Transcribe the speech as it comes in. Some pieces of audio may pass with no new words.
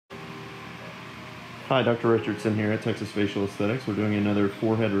Hi, Dr. Richardson here at Texas Facial Aesthetics. We're doing another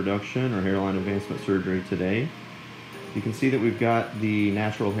forehead reduction or hairline advancement surgery today. You can see that we've got the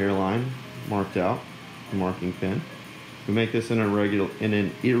natural hairline marked out, the marking pin. We make this in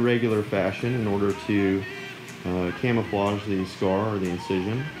an irregular fashion in order to camouflage the scar or the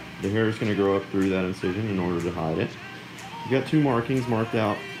incision. The hair is going to grow up through that incision in order to hide it. We've got two markings marked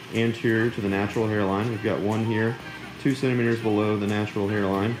out anterior to the natural hairline. We've got one here 2 centimeters below the natural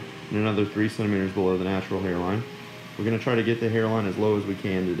hairline and another 3 centimeters below the natural hairline. We're going to try to get the hairline as low as we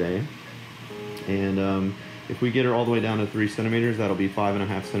can today. And if we get her all the way down to 3 centimeters, that'll be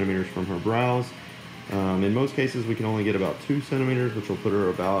 5.5 centimeters from her brows. In most cases, we can only get about 2 centimeters, which will put her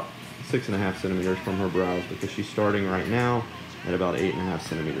about 6.5 centimeters from her brows because she's starting right now at about 8.5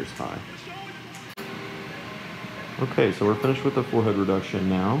 centimeters high. Okay, so we're finished with the forehead reduction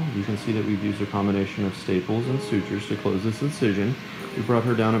now. You can see that we've used a combination of staples and sutures to close this incision. We brought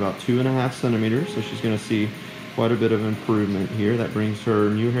her down about 2.5 centimeters, so she's going to see quite a bit of improvement here. That brings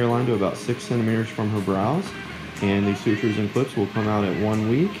her new hairline to about 6 centimeters from her brows, and these sutures and clips will come out at 1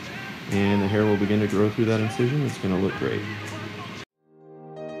 week, and the hair will begin to grow through that incision. It's going to look great.